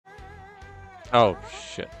Oh,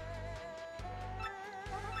 shit.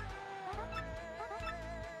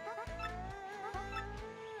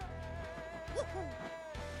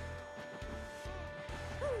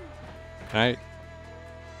 I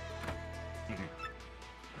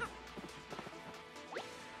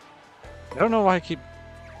don't know why I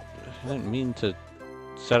didn't mean to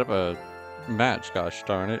set up a match, gosh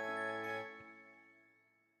darn it.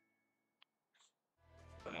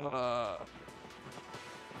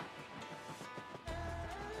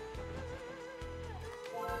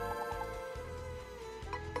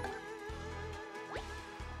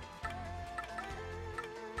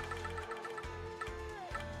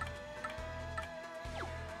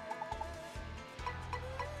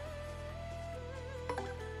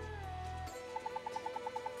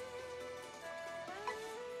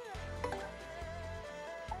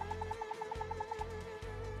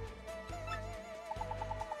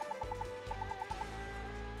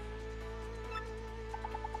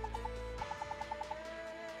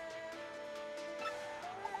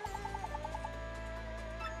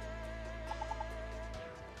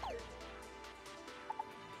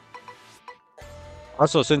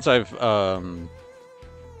 Also, since I've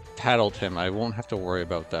paddled him, I won't have to worry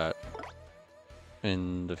about that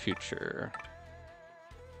in the future.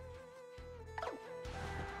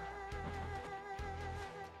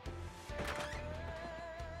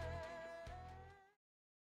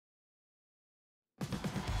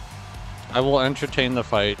 I will entertain the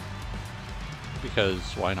fight, because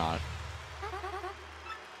why not?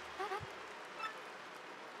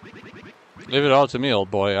 Leave it all to me, old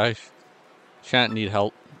boy. I shan't need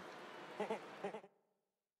help.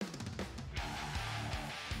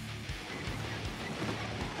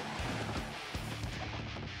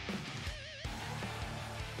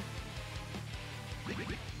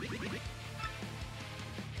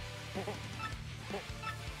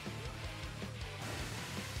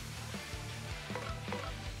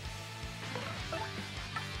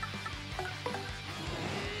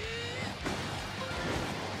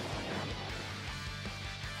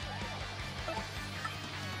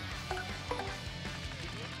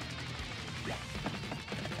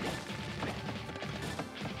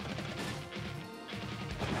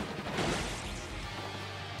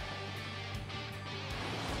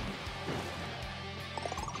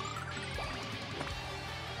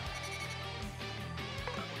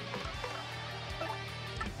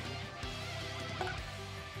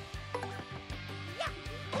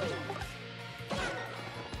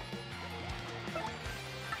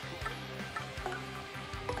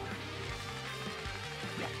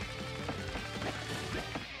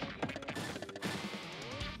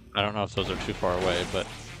 I don't know if those are too far away, but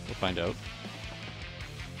we'll find out.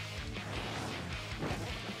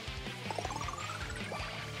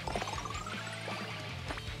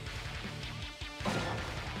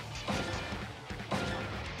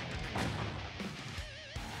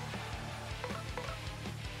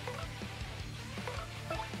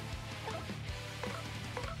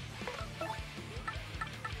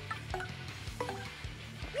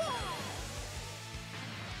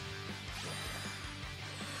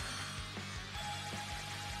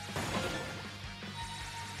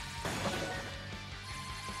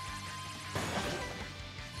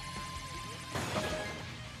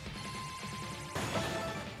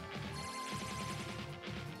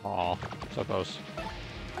 Aw, so close.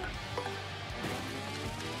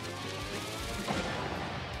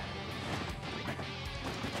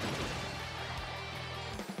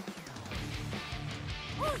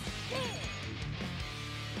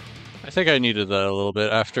 I think I needed that a little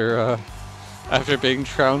bit after being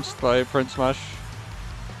trounced by Prince Mush.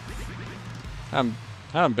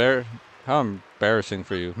 How embarrassing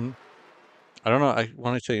for you, hmm? I don't know, I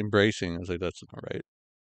want to say embracing, I was like, that's not right.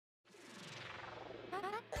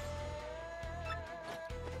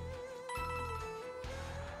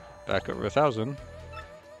 Back over 1,000.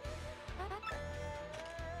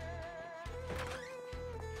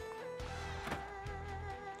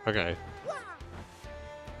 Okay.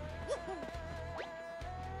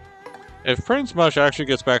 If Prince Mush actually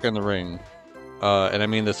gets back in the ring, and I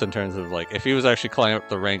mean this in terms of, like, if he was actually climbing up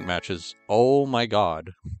the rank matches, oh my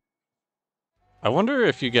god. I wonder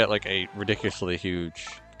if you get, like, a ridiculously huge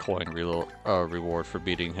coin reward for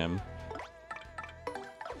beating him.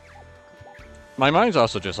 My mind's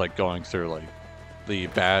also just, like, going through, like, the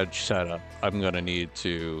badge setup I'm gonna need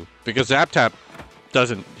to... Because Zap Tap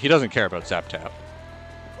he doesn't care about Zap Tap.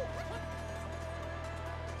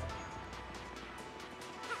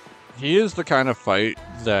 He is the kind of fight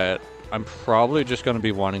that I'm probably just going to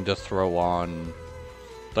be wanting to throw on...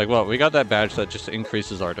 Like, well, we got that badge that just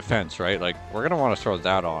increases our defense, right? Like, we're going to want to throw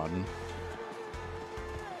that on.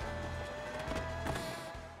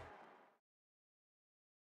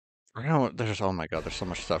 don't. There's oh my god. There's so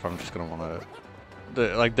much stuff. I'm just gonna want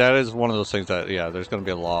to. Like that is one of those things that yeah. There's gonna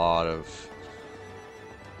be a lot of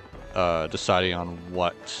deciding on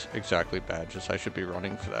what exactly badges I should be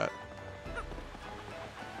running for that.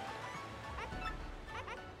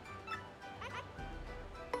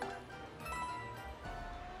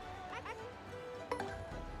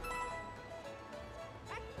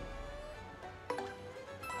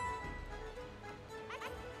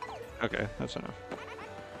 Okay, that's enough.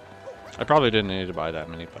 I probably didn't need to buy that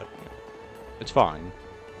many, but it's fine.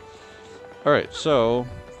 Alright, so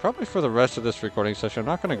probably for the rest of this recording session, I'm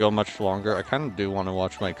not going to go much longer. I kind of do want to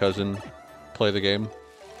watch my cousin play the game.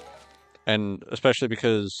 And especially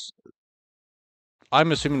because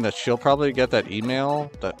I'm assuming that she'll probably get that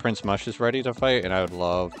email that Prince Mush is ready to fight, and I would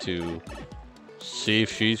love to see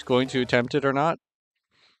if she's going to attempt it or not.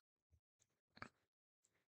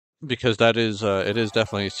 Because that is, it is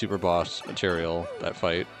definitely super boss material, that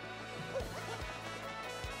fight.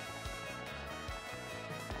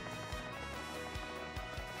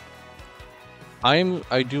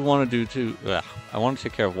 I do want to do too. I want to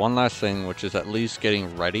take care of one last thing, which is at least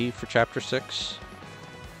getting ready for Chapter 6.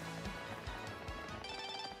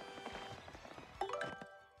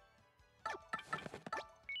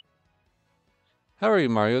 How are you,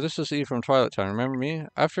 Mario? This is Eve from Twilight Town. Remember me?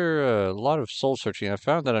 After a lot of soul searching, I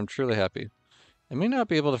found that I'm truly happy. I may not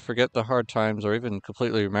be able to forget the hard times or even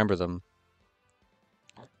completely remember them.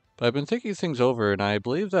 But I've been thinking things over, and I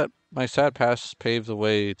believe that my sad past paved the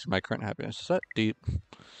way to my current happiness. Is that deep?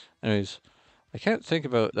 Anyways, I can't think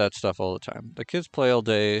about that stuff all the time. The kids play all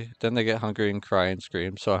day, then they get hungry and cry and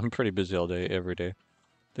scream, so I'm pretty busy all day, every day.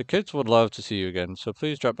 The kids would love to see you again, so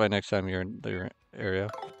please drop by next time you're in their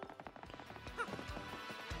area.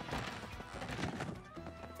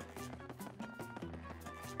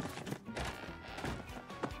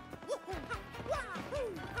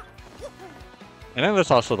 I know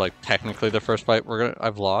that's also like technically the first fight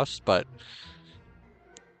I've lost, but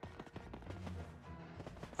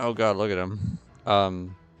oh god, look at him.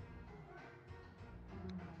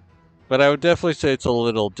 But I would definitely say it's a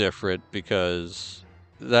little different because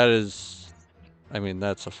that is, I mean,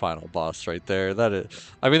 that's a final boss right there. That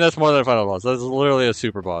is, I mean, that's more than a final boss. That's literally a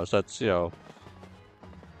super boss. That's, you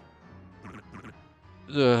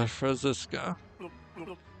know, Franziska.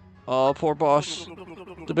 Oh, poor boss.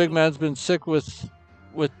 The big man's been sick with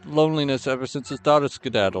loneliness ever since his daughter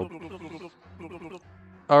skedaddled.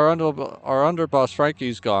 Our underboss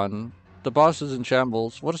Frankie's gone. The boss is in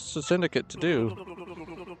shambles. What's the syndicate to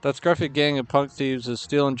do? That scruffy gang of punk thieves is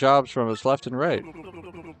stealing jobs from us left and right.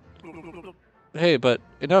 Hey, but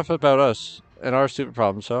enough about us and our stupid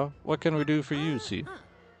problems, huh? What can we do for you, see?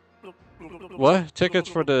 What? Tickets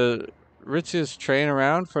for the ritziest train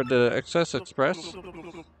around for the Excess Express?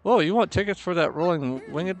 Whoa, you want tickets for that rolling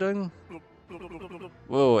winged thing?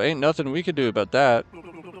 Whoa, ain't nothing we can do about that.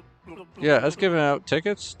 Yeah, us giving out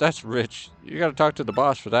tickets? That's rich. You gotta talk to the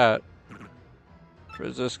boss for that.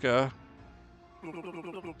 Franziska.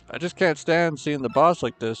 I just can't stand seeing the boss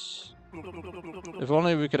like this. If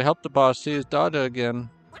only we could help the boss see his daughter again.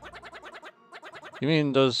 You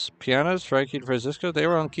mean those pianos, Frankie and Franziska? They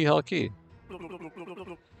were on Key Hell Key.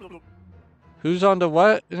 Who's on the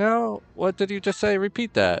what? You know? What did you just say?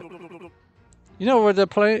 Repeat that. You know where they're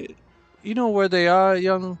You know where they are,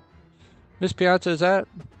 young Miss Piazza is at?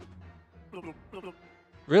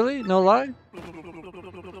 Really? No lie?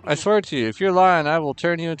 I swear to you, if you're lying, I will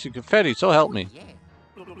turn you into confetti, so help me.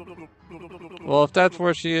 Well, if that's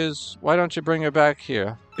where she is, why don't you bring her back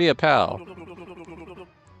here? Be a pal.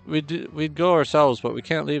 We'd go ourselves, but we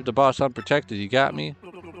can't leave the boss unprotected, you got me?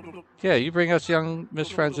 Yeah, you bring us young Miss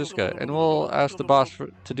Franziska, and we'll ask the boss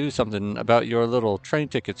to do something about your little train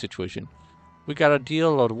ticket situation. We got a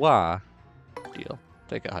deal or what? Deal.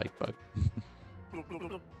 Take a hike, bug.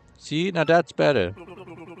 See, now that's better.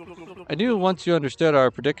 I knew once you understood our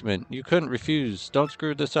predicament, you couldn't refuse. Don't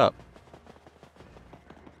screw this up.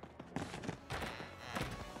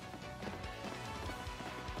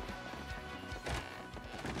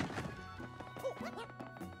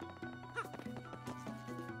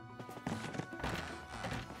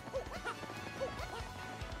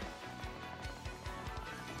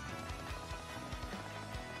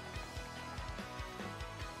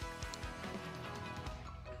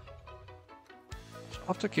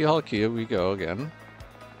 Off to Key Hall Key we go again.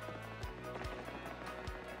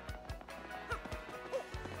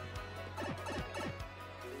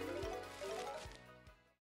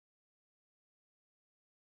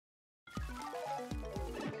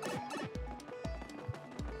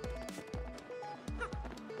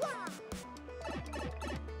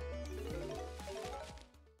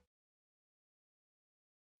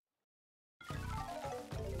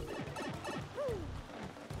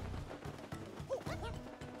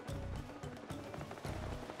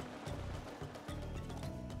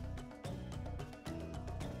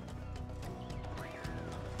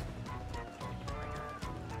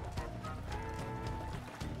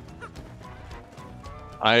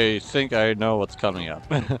 I think I know what's coming up.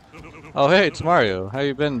 Oh, hey, it's Mario. How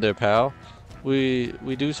you been there, pal? We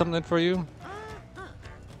do something for you?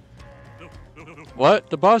 What?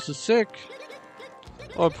 The boss is sick?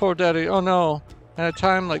 Oh, poor daddy. Oh, no. At a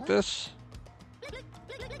time like this?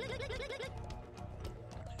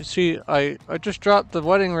 You see, I just dropped the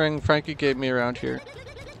wedding ring Frankie gave me around here.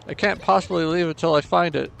 I can't possibly leave until I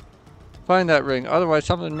find it. Find that ring, otherwise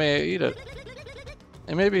something may eat it.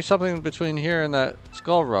 It may be something between here and that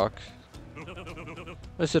skull rock.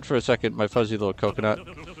 Listen for a second, my fuzzy little coconut.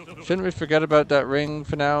 Shouldn't we forget about that ring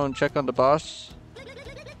for now and check on the boss?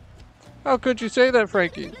 How could you say that,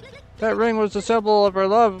 Frankie? That ring was the symbol of our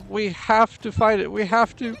love. We have to find it. We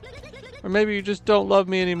have to. Or maybe you just don't love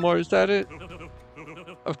me anymore. Is that it?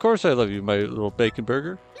 Of course I love you, my little bacon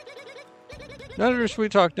burger. None of your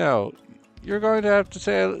sweet talk now. You're going to have to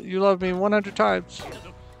say you love me 100 times.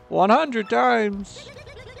 100 times!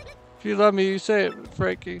 If you love me, you say it,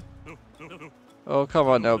 Frankie. Oh, come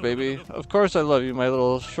on now, baby. Of course I love you, my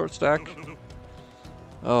little short stack.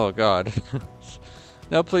 Oh, God.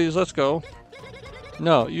 Now, please, let's go.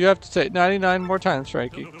 No, you have to say it 99 more times,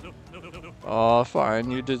 Frankie. Oh, fine,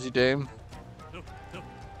 you dizzy dame.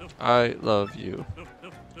 I love you.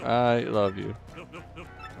 I love you.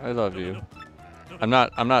 I love you. I'm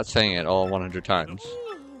not saying it all 100 times.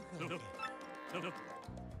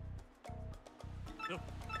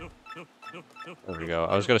 There we go.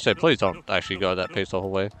 I was gonna say, please don't actually go at that pace the whole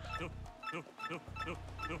way.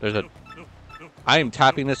 I am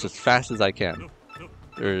tapping this as fast as I can.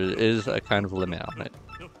 There is a kind of limit on it.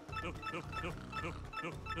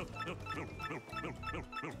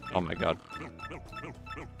 Oh my god.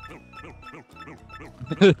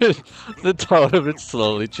 The tone of it's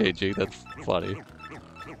slowly changing. That's funny.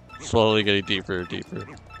 Slowly getting deeper and deeper.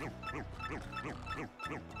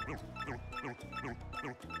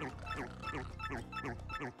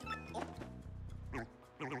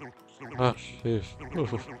 Oh, sheesh.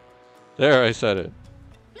 There, I said it.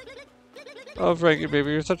 Oh, Frankie,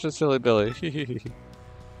 baby, you're such a silly Billy.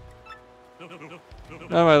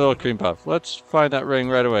 Now, my little cream puff. Let's find that ring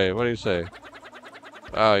right away. What do you say?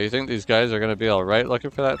 Oh, you think these guys are going to be alright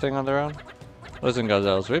looking for that thing on their own? Listen,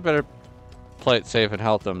 Gazelles, we better play it safe and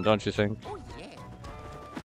help them, don't you think?